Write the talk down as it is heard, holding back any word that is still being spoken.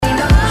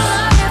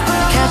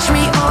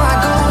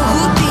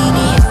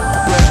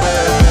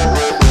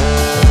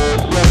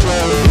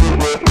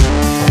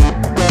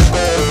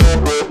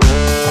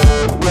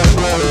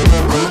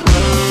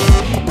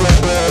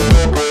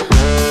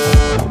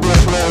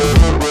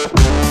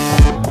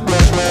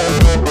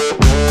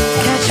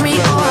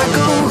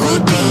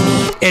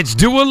It's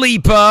Dua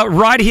Lipa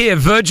right here,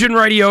 Virgin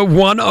Radio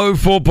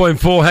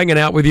 104.4, hanging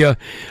out with you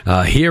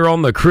here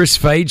on the Chris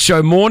Fade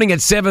Show. Morning at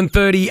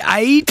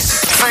 7:38.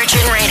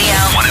 Virgin Radio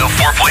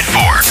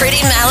 104.4.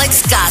 Pretty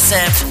Malik's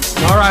Gossip.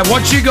 All right,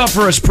 what you got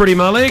for us, Pretty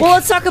Malik? Well,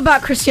 let's talk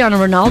about Cristiano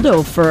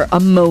Ronaldo for a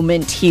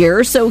moment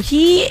here. So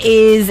he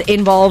is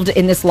involved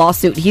in this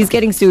lawsuit. He's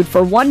getting sued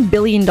for $1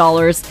 billion.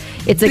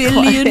 It's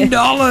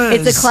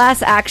a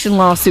class action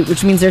lawsuit,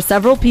 which means there's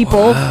several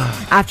people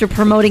after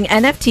promoting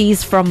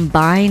NFTs from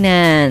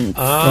Binance.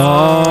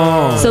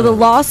 So the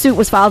lawsuit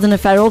was filed in a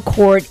federal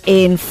court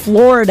in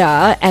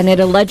Florida, and it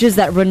alleges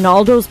that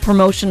Ronaldo's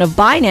promotion of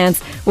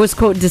Binance was,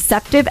 quote,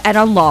 deceptive and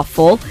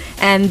unlawful.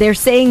 And they're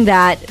saying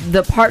that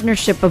the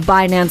partnership of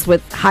Binance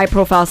with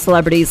high-profile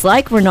celebrities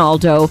like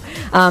Ronaldo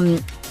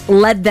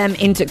led them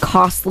into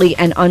costly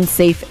and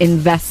unsafe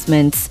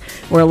investments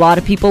where a lot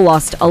of people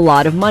lost a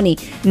lot of money.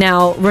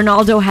 Now,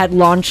 Ronaldo had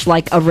launched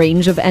like a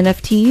range of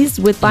NFTs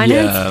with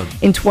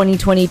Binance in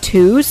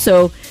 2022,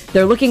 so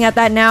they're looking at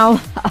that now.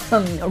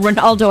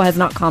 Ronaldo has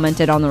not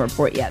commented on the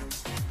report yet.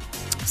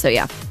 So,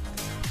 yeah.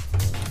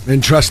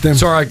 Interesting.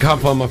 Sorry, I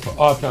can't find my phone.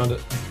 Oh, I found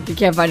it. You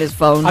can't find his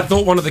phone. I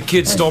thought one of the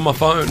kids stole my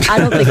phone. I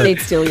don't think they'd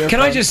steal your phone.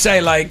 Can I just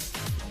say, like,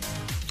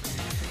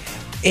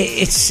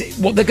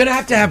 they're going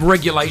to have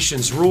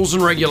regulations. Rules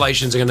and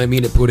regulations are going to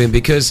need to put in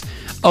because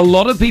a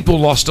lot of people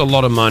lost a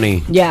lot of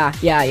money. Yeah.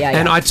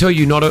 And I tell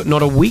you,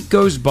 not a week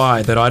goes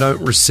by that I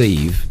don't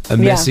receive a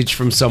message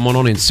from someone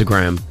on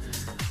Instagram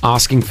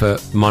asking for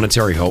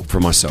monetary help for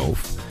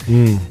myself.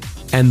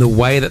 And the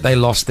way that they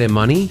lost their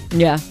money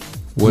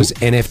was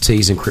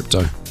NFTs and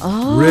crypto.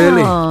 Oh.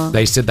 Really?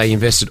 They said they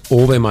invested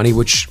all their money,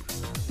 which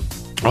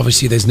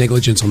obviously there's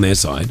negligence on their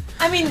side.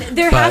 I mean,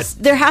 there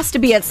has to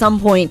be at some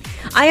point.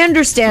 I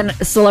understand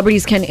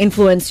celebrities can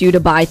influence you to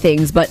buy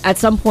things, but at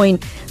some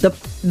point,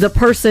 the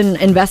person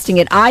investing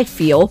it, I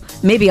feel,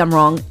 maybe I'm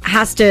wrong,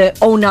 has to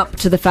own up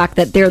to the fact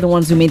that they're the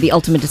ones who made the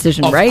ultimate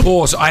decision, right? Of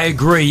course, I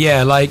agree,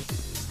 yeah. Like,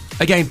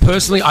 again,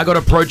 personally, I got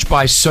approached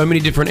by so many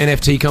different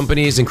NFT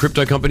companies and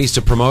crypto companies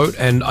to promote,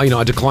 and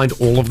I declined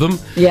all of them.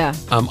 Yeah.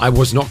 I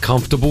was not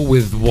comfortable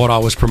with what I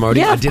was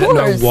promoting. Yeah, I didn't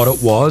know what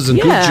it was.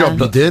 And Good job,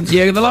 you did.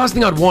 Yeah, the last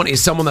thing I'd want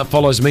is someone that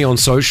follows me on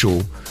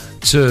social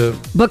to...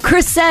 But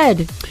Chris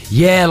said...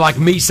 Yeah, like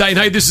me saying,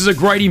 hey, this is a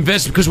great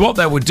investment. Because what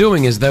they were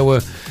doing is they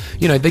were...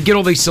 they get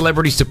all these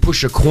celebrities to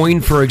push a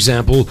coin, for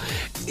example.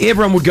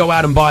 Everyone would go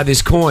out and buy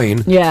this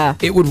coin. Yeah.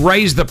 It would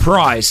raise the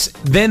price.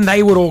 Then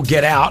they would all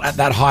get out at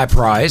that high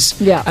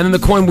price. Yeah. And then the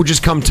coin would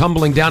just come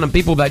tumbling down, and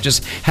people that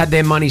just had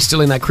their money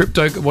still in that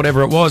crypto,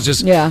 whatever it was,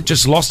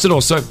 just lost it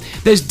all. So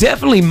there's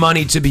definitely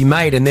money to be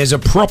made, and there's a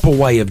proper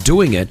way of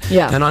doing it.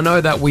 Yeah. And I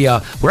know that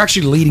we're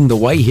actually leading the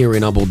way here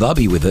in Abu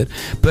Dhabi with it.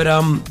 But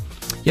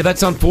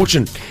that's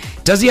unfortunate.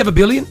 Does he have $1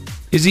 billion?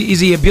 Is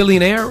he a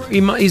billionaire?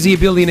 Is he a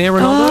billionaire,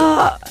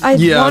 Ronaldo?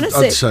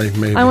 I'd say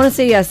maybe. I want to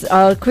say yes.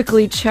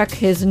 Quickly check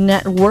his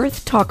net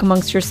worth. Talk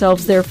amongst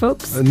yourselves there,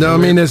 folks. No, I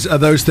mean, are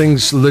those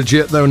things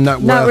legit, though, net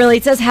worth? Not really.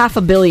 It says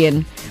 $500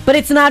 million. But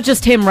it's not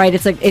just him, right?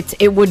 It's like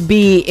it would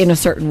be in a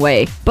certain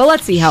way. But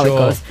let's see how it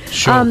goes.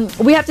 Sure.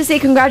 We have to say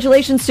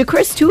congratulations to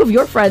Chris, two of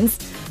your friends,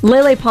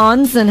 Lele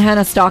Pons and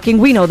Hannah Stocking.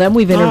 We know them.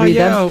 We've interviewed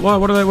them.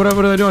 What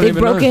are they doing? They've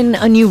broken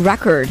a new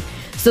record.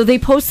 So they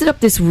posted up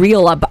this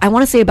reel, I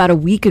want to say about a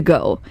week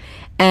ago,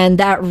 and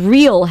that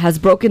reel has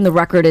broken the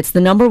record. It's the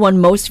 #1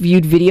 most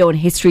viewed video in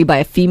history by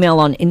a female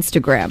on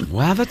Instagram.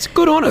 Wow, that's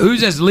good on it.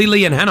 Who's as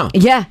Lily and Hannah?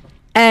 Yeah.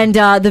 And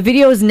the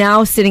video is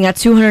now sitting at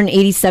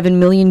 287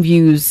 million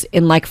views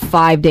in like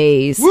 5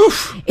 days.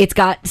 Woof. It's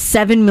got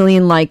 7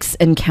 million likes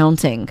and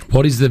counting.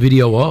 What is the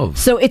video of?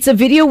 So it's a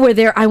video where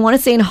they're, I want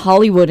to say in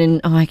Hollywood,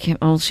 and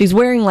she's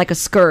wearing like a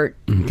skirt.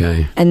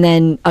 Okay. And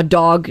then a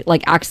dog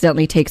like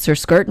accidentally takes her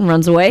skirt and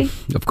runs away.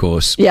 Of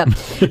course. Yeah.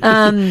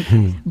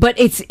 But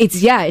it's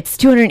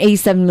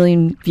 287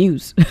 million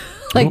views.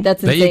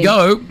 That's insane. There you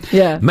go.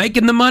 Yeah.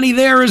 Making the money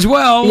there as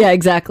well. Yeah,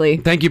 exactly.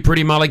 Thank you,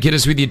 Pretty Malik. Hit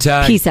us with your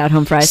tag. Peace out,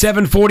 home fries.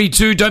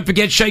 7:42. Don't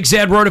forget, Sheikh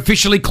Zayed Road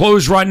officially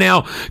closed right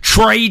now.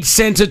 Trade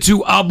Center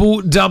to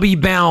Abu Dhabi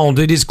bound.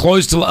 It is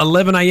closed till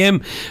 11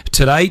 a.m.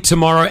 today,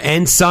 tomorrow,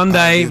 and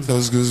Sunday. I get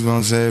those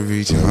goosebumps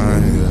every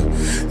time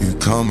you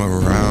come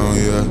around,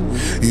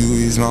 You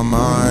ease my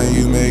mind,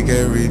 you make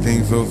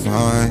everything feel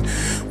fine.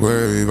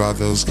 Worry about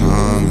those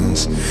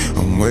comments,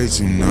 I'm way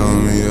too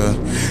numb,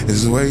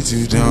 It's way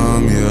too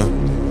dumb,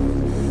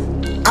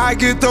 I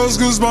get those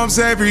goosebumps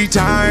every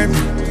time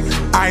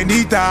I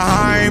need the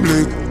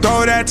Heimlich,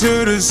 throw that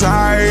to the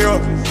side,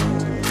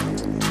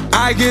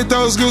 I get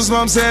those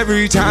goosebumps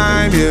every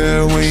time,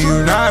 when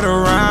you're not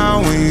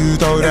around, when you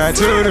throw that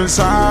to the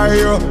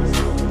side,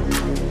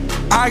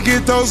 I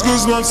get those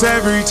goosebumps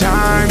every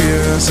time,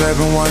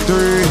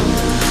 713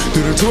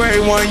 through the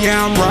 281,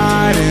 I'm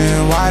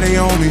riding. Why they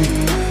on me?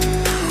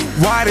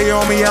 Why they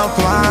on me? I'm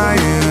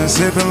flying,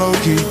 sipping low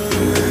key.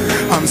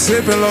 I'm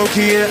sipping low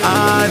key at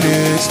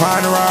Onyx,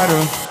 find a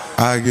rider.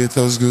 I get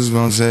those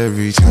goosebumps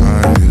every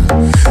time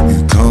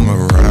you come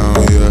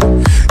around,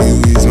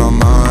 You ease my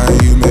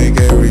mind, you make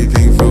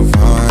everything feel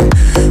fine.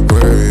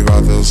 Worry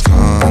about those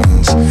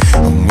comments,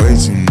 I'm way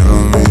too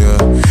numb,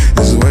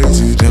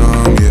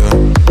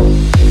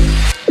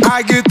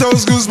 I get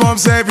those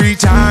goosebumps every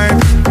time.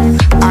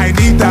 I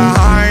need the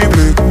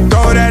Heimlich,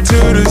 throw that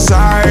to the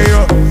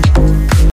side.